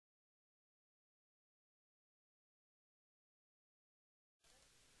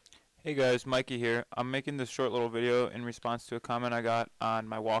Hey guys, Mikey here. I'm making this short little video in response to a comment I got on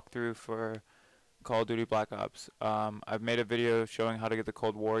my walkthrough for Call of Duty Black Ops. I've made a video showing how to get the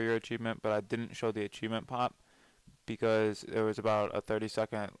Cold Warrior achievement, but I didn't show the achievement pop because it was about a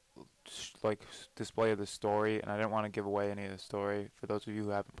 30-second display of the story, and I didn't want to give away any of the story for those of you who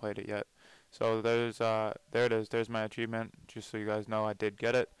haven't played it yet. So there it is. There's my achievement. Just so you guys know, I did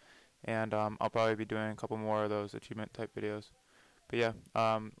get it, and I'll probably be doing a couple more of those achievement type videos. But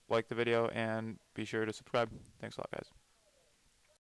yeah, like the video and be sure to subscribe. Thanks a lot, guys.